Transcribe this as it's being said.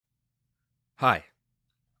Hi,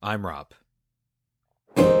 I'm Rob.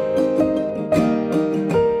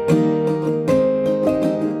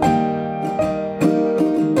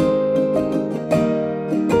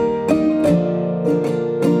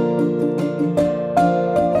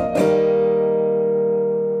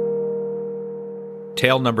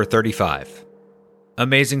 Tale number 35.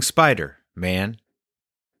 Amazing Spider, Man.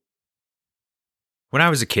 When I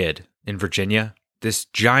was a kid in Virginia, this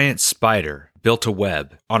giant spider built a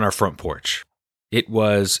web on our front porch. It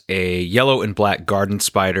was a yellow and black garden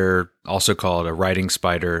spider, also called a writing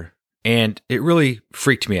spider, and it really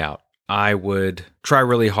freaked me out. I would try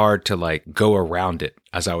really hard to go around it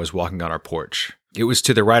as I was walking on our porch. It was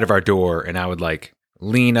to the right of our door, and I would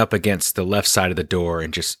lean up against the left side of the door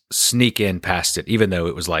and just sneak in past it, even though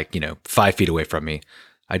it was 5 feet away from me.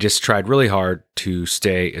 I just tried really hard to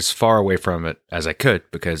stay as far away from it as I could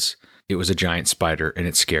because it was a giant spider and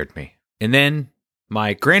it scared me. And then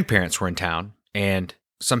my grandparents were in town, and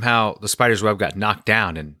somehow the spider's web got knocked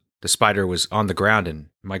down and the spider was on the ground, and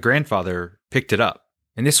my grandfather picked it up.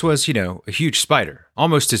 And this was, a huge spider,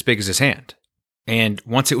 almost as big as his hand. And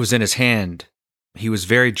once it was in his hand, he was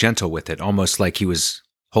very gentle with it, almost like he was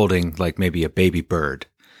holding maybe a baby bird.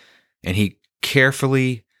 And he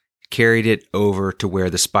carefully carried it over to where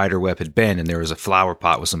the spider web had been, and there was a flower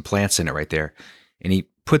pot with some plants in it right there. And he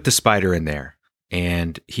put the spider in there,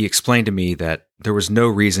 and he explained to me that there was no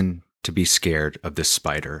reason to be scared of this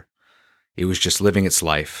spider. It was just living its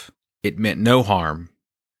life. It meant no harm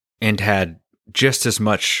and had just as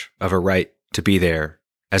much of a right to be there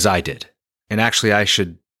as I did. And actually, I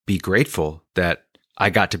should be grateful that I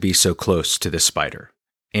got to be so close to this spider.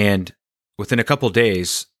 And within a couple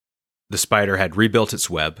days, the spider had rebuilt its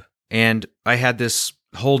web, and I had this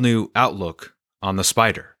whole new outlook on the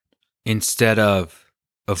spider. Instead of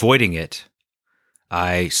avoiding it,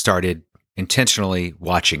 I started intentionally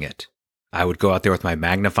watching it. I would go out there with my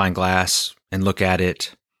magnifying glass and look at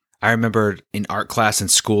it. I remember in art class in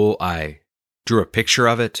school, I drew a picture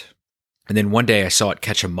of it, and then one day I saw it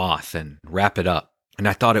catch a moth and wrap it up. And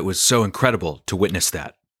I thought it was so incredible to witness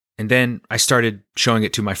that. And then I started showing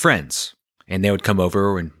it to my friends, and they would come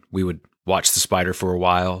over and we would watch the spider for a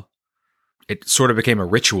while. It sort of became a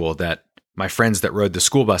ritual that my friends that rode the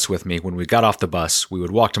school bus with me, when we got off the bus, we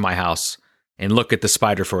would walk to my house and look at the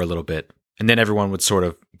spider for a little bit. And then everyone would sort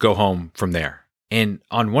of go home from there. And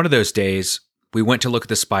on one of those days, we went to look at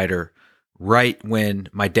the spider right when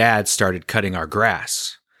my dad started cutting our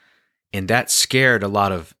grass. And that scared a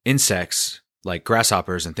lot of insects, like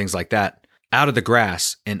grasshoppers and things like that, out of the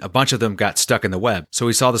grass, and a bunch of them got stuck in the web. So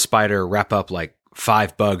we saw the spider wrap up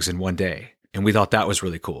 5 bugs in one day, and we thought that was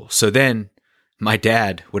really cool. So then my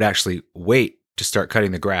dad would actually wait to start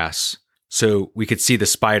cutting the grass so we could see the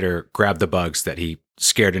spider grab the bugs that he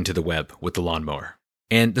scared into the web with the lawnmower.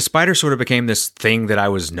 And the spider sort of became this thing that I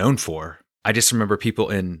was known for. I just remember people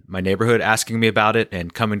in my neighborhood asking me about it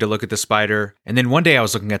and coming to look at the spider. And then one day I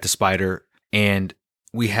was looking at the spider, and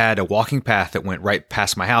we had a walking path that went right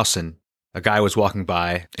past my house, and a guy was walking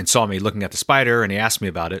by and saw me looking at the spider, and he asked me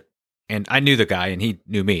about it. And I knew the guy, and he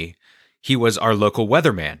knew me. He was our local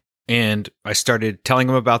weatherman. And I started telling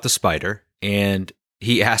him about the spider, and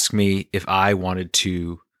he asked me if I wanted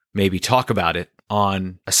to maybe talk about it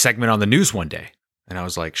on a segment on the news one day. And I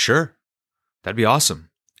was like, sure, that'd be awesome.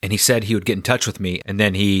 And he said he would get in touch with me, and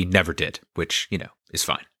then he never did, which, is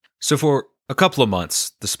fine. So for a couple of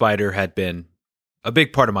months, the spider had been a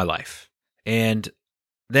big part of my life. And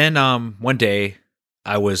then one day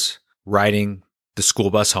I was riding the school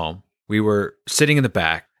bus home. We were sitting in the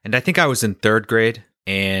back, and I think I was in 3rd grade,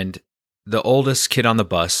 and the oldest kid on the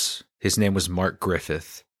bus, his name was Mark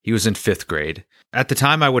Griffith. He was in 5th grade. At the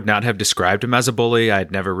time, I would not have described him as a bully. I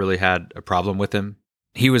had never really had a problem with him.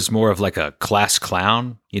 He was more of a class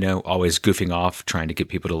clown, always goofing off, trying to get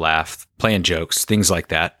people to laugh, playing jokes, things like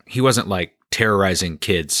that. He wasn't terrorizing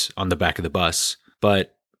kids on the back of the bus.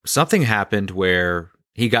 But something happened where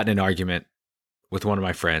he got in an argument with one of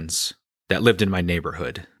my friends that lived in my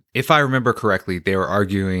neighborhood. If I remember correctly, they were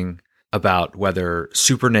arguing about whether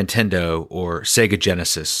Super Nintendo or Sega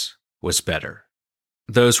Genesis was better.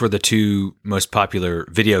 Those were the 2 most popular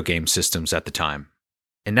video game systems at the time.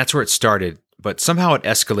 And that's where it started. But somehow it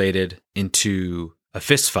escalated into a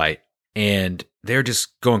fist fight, and they're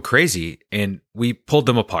just going crazy, and we pulled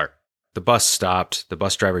them apart. The bus stopped. The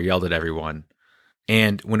bus driver yelled at everyone.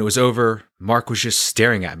 And when it was over, Mark was just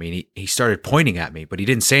staring at me, and he started pointing at me, but he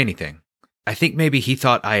didn't say anything. I think maybe he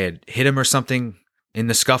thought I had hit him or something in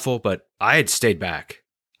the scuffle, but I had stayed back.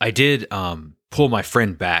 I did pull my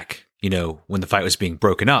friend back, when the fight was being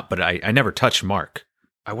broken up, but I never touched Mark.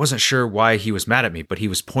 I wasn't sure why he was mad at me, but he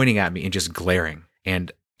was pointing at me and just glaring.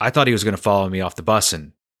 And I thought he was going to follow me off the bus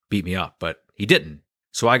and beat me up, but he didn't.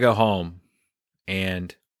 So I go home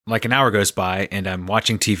and like an hour goes by and I'm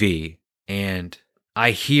watching TV and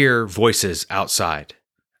I hear voices outside.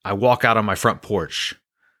 I walk out on my front porch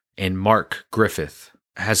and Mark Griffith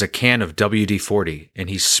has a can of WD-40 and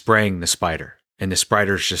he's spraying the spider. And the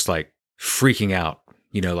spider's just like freaking out,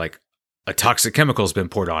 like a toxic chemical has been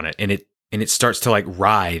poured on it. And it starts to like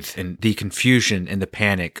writhe, and the confusion and the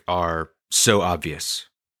panic are so obvious.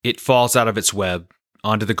 It falls out of its web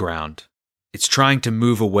onto the ground. It's trying to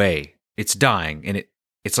move away. It's dying, and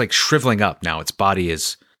it's like shriveling up now. Its body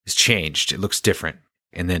is changed. It looks different.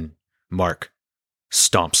 And then Mark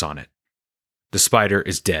stomps on it. The spider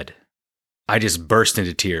is dead. I just burst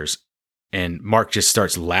into tears, and Mark just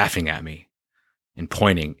starts laughing at me and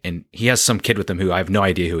pointing. And he has some kid with him who I have no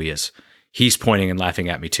idea who he is. He's pointing and laughing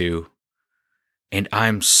at me too. And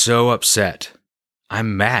I'm so upset.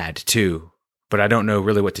 I'm mad too, but I don't know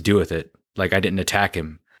really what to do with it. Like, I didn't attack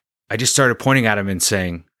him. I just started pointing at him and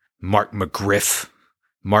saying, Mark McGriff.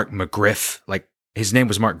 Like, his name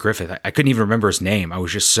was Mark Griffith. I couldn't even remember his name. I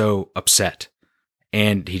was just so upset.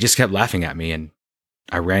 And he just kept laughing at me, and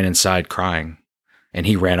I ran inside crying. And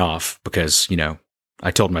he ran off because,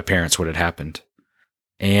 I told my parents what had happened.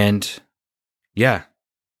 And yeah,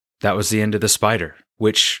 that was the end of the spider,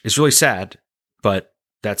 which is really sad. But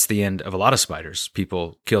that's the end of a lot of spiders.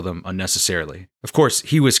 People kill them unnecessarily. Of course,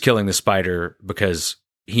 he was killing the spider because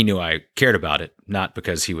he knew I cared about it, not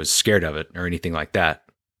because he was scared of it or anything like that.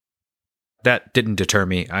 That didn't deter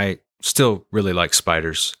me. I still really like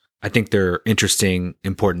spiders. I think they're interesting,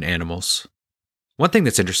 important animals. One thing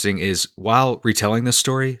that's interesting is while retelling this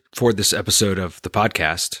story for this episode of the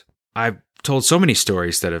podcast, I've told so many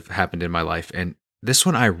stories that have happened in my life, and this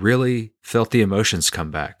one I really felt the emotions come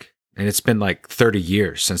back. And it's been like 30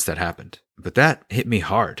 years since that happened. But that hit me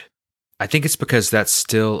hard. I think it's because that's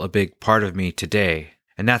still a big part of me today.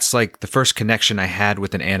 And that's like the first connection I had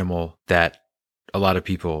with an animal that a lot of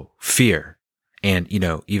people fear. And,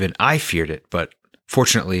 even I feared it. But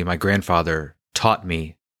fortunately, my grandfather taught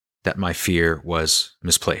me that my fear was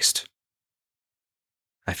misplaced.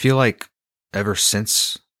 I feel like ever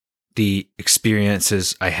since the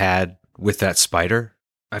experiences I had with that spider,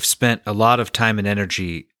 I've spent a lot of time and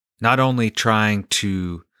energy not only trying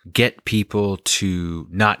to get people to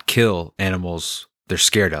not kill animals they're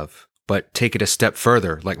scared of, but take it a step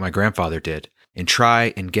further like my grandfather did and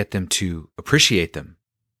try and get them to appreciate them.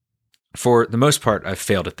 For the most part, I've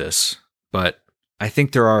failed at this, but I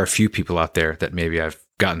think there are a few people out there that maybe I've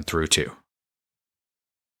gotten through to.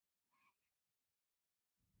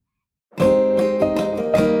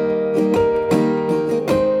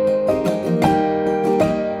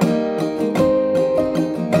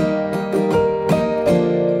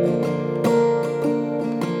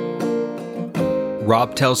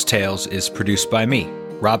 Rob Tells Tales is produced by me,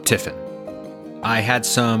 Rob Tiffin. I had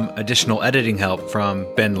some additional editing help from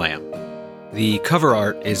Ben Lamb. The cover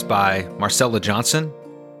art is by Marcella Johnson.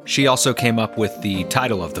 She also came up with the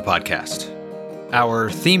title of the podcast. Our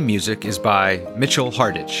theme music is by Mitchell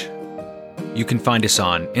Hardage. You can find us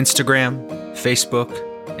on Instagram, Facebook,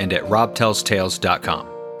 and at robtellstales.com.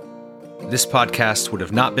 This podcast would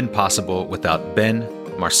have not been possible without Ben,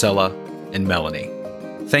 Marcella, and Melanie.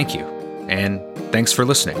 Thank you. And thanks for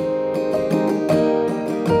listening.